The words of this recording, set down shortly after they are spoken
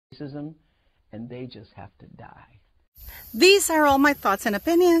racism, and they just have to die. These are all my thoughts and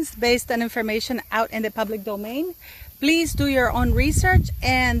opinions based on information out in the public domain. Please do your own research,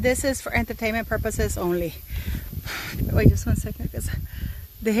 and this is for entertainment purposes only. Wait just 1 second, because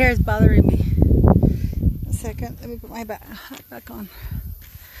the hair is bothering me. A second, let me put my hat back on.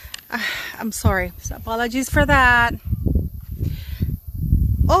 I'm sorry, so apologies for that.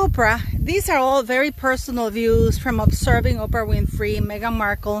 Oprah, these are all very personal views from observing Oprah Winfrey, Meghan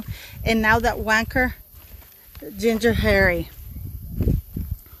Markle, and now that wanker, Ginger Harry.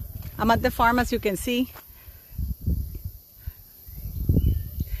 I'm at the farm, as you can see.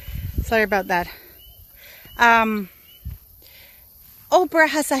 Sorry about that. Oprah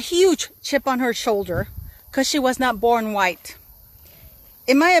has a huge chip on her shoulder because she was not born white.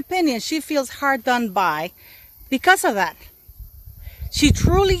 In my opinion, she feels hard done by because of that. She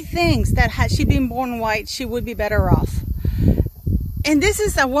truly thinks that had she been born white, she would be better off. And this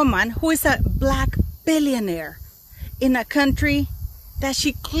is a woman who is a black billionaire in a country that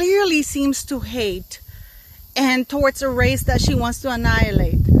she clearly seems to hate, and towards a race that she wants to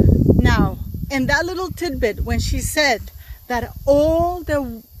annihilate. Now, in that little tidbit, when she said that all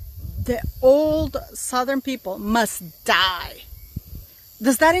the old Southern people must die,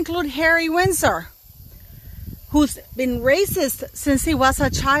 does that include Harry Windsor, who's been racist since he was a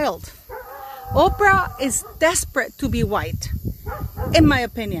child? Oprah is desperate to be white, in my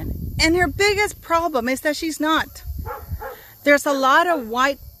opinion. And her biggest problem is that she's not. There's a lot of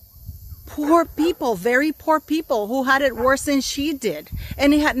white poor people, very poor people, who had it worse than she did.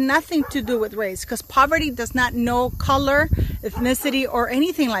 And it had nothing to do with race, because poverty does not know color, ethnicity, or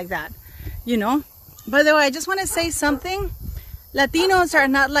anything like that. You know? By the way, I just want to say something. Latinos are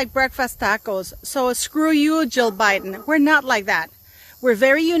not like breakfast tacos. So screw you, Jill Biden. We're not like that. We're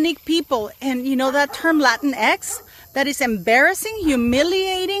very unique people. And you know that term Latinx? That is embarrassing,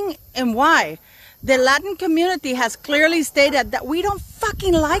 humiliating, and why? The Latin community has clearly stated that we don't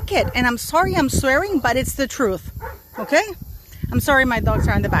fucking like it. And I'm sorry I'm swearing, but it's the truth. Okay? I'm sorry my dogs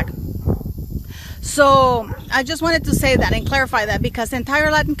are in the back. So I just wanted to say that and clarify that, because the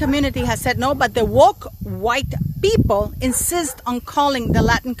entire Latin community has said no, but the woke white people insist on calling the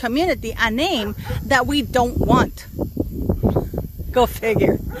Latin community a name that we don't want. Go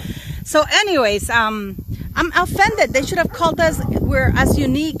figure. So anyways, I'm offended. They should have called us, we're as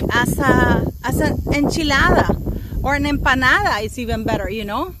unique as an enchilada, or an empanada is even better, you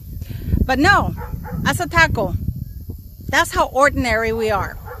know? But no, as a taco. That's how ordinary we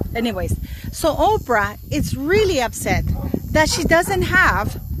are. Anyways, so Oprah is really upset that she doesn't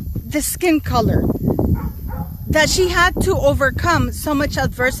have the skin color, that she had to overcome so much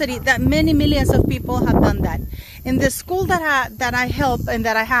adversity, that many millions of people have done that. In the school that I help and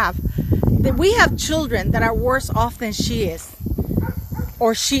that I have, we have children that are worse off than she is,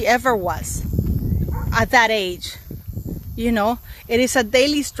 or she ever was at that age. You know, it is a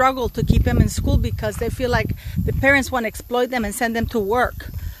daily struggle to keep them in school, because they feel like the parents want to exploit them and send them to work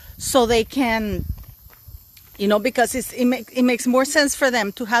so they can, you know, because it makes more sense for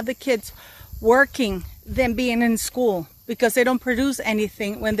them to have the kids working than being in school, because they don't produce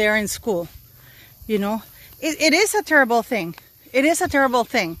anything when they're in school. You know, it is a terrible thing. It is a terrible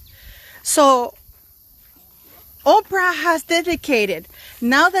thing. So Oprah has dedicated,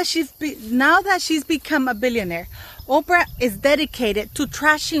 now that she's become a billionaire, Oprah is dedicated to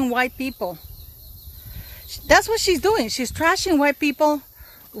trashing white people. That's what she's doing. She's trashing white people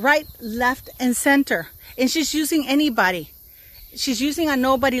right, left, and center. And she's using anybody. She's using a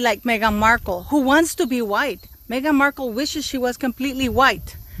nobody like Meghan Markle, who wants to be white. Meghan Markle wishes she was completely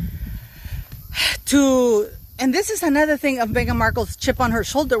white. And this is another thing of Meghan Markle's chip on her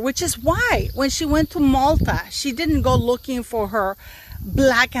shoulder, which is why when she went to Malta, she didn't go looking for her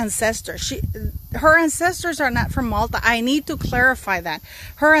black ancestors. Her ancestors are not from Malta. I need to clarify that.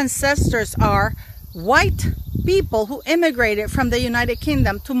 Her ancestors are white people who immigrated from the United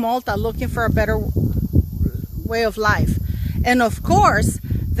Kingdom to Malta looking for a better way of life. And of course,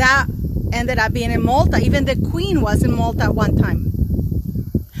 that ended up being in Malta. Even the Queen was in Malta at one time.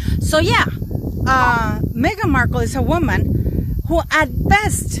 So yeah, Meghan Markle is a woman who at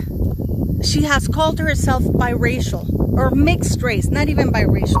best, she has called herself biracial or mixed race, not even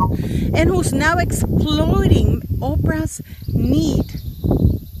biracial, and who's now exploiting Oprah's need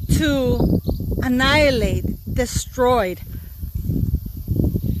to annihilate, destroy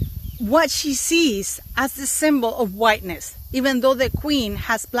what she sees as the symbol of whiteness, even though the Queen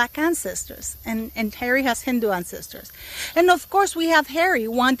has black ancestors and Harry has Hindu ancestors. And of course we have Harry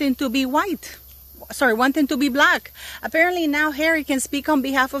wanting to be white. Sorry, wanting to be black. Apparently now Harry can speak on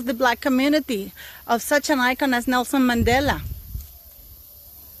behalf of the black community, of such an icon as Nelson Mandela.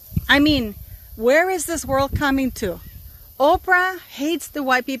 I mean, where is this world coming to? Oprah hates the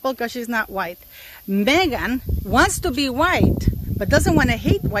white people because she's not white. Meghan wants to be white, but doesn't want to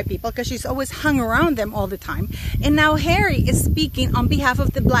hate white people because she's always hung around them all the time. And now Harry is speaking on behalf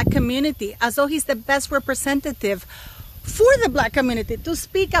of the black community as though he's the best representative for the black community to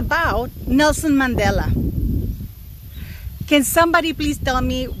speak about Nelson Mandela. Can somebody please tell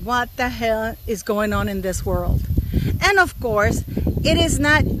me what the hell is going on in this world? And of course, it is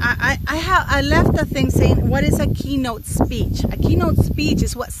not, I left the thing saying, what is a keynote speech? A keynote speech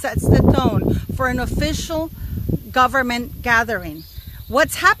is what sets the tone for an official government gathering.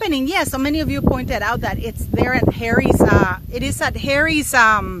 What's happening? Yes, so many of you pointed out that it's there at Harry's, it is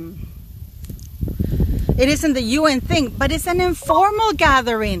in the UN thing, but it's an informal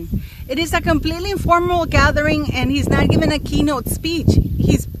gathering. It is a completely informal gathering, and he's not giving a keynote speech.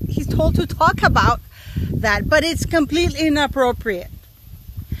 He's told to talk about that, but it's completely inappropriate.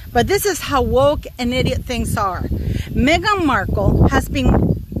 But this is how woke and idiot things are. Meghan Markle has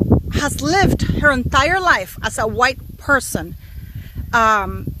lived her entire life as a white person,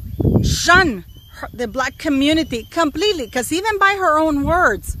 shunned the black community completely, because even by her own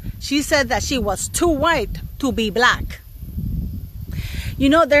words, she said that she was too white to be black. You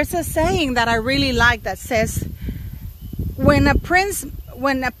know, there's a saying that I really like that says, when a prince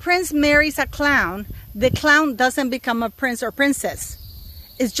marries a clown, the clown doesn't become a prince or princess.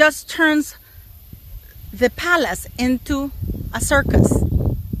 It just turns the palace into a circus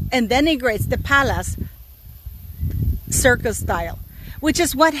and denigrates the palace circus style, which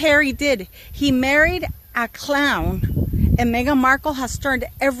is what Harry did. He married a clown, and Meghan Markle has turned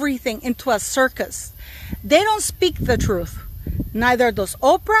everything into a circus. They don't speak the truth. Neither does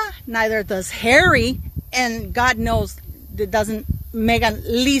Oprah, neither does Harry, and God knows that doesn't Meghan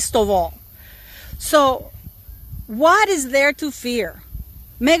least of all. So what is there to fear?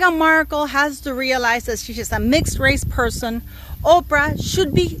 Meghan Markle has to realize that she's a mixed race person. Oprah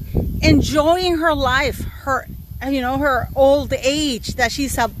should be enjoying her life, her old age, that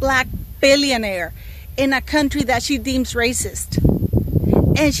she's a black billionaire in a country that she deems racist.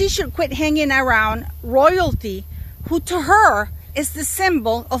 And she should quit hanging around royalty, who to her is the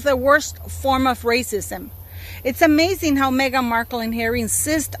symbol of the worst form of racism. It's amazing how Meghan Markle and Harry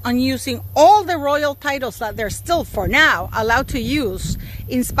insist on using all the royal titles that they're still, for now, allowed to use,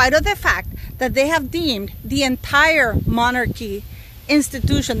 in spite of the fact that they have deemed the entire monarchy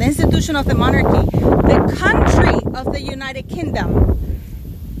institution, the institution of the monarchy, the country of the United Kingdom,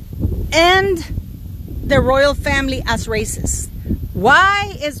 and the royal family as racist.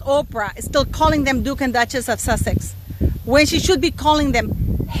 Why is Oprah still calling them Duke and Duchess of Sussex when she should be calling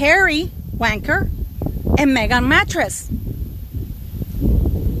them Harry Wanker and Meghan Mattress?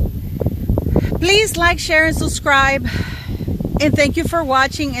 Please like, share, and subscribe. And thank you for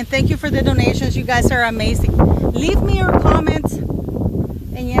watching, and thank you for the donations. You guys are amazing. Leave me your comments.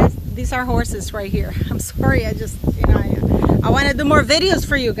 And yes, these are horses right here. I'm sorry, I just, I want to do more videos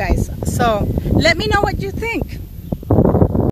for you guys. So let me know what you think.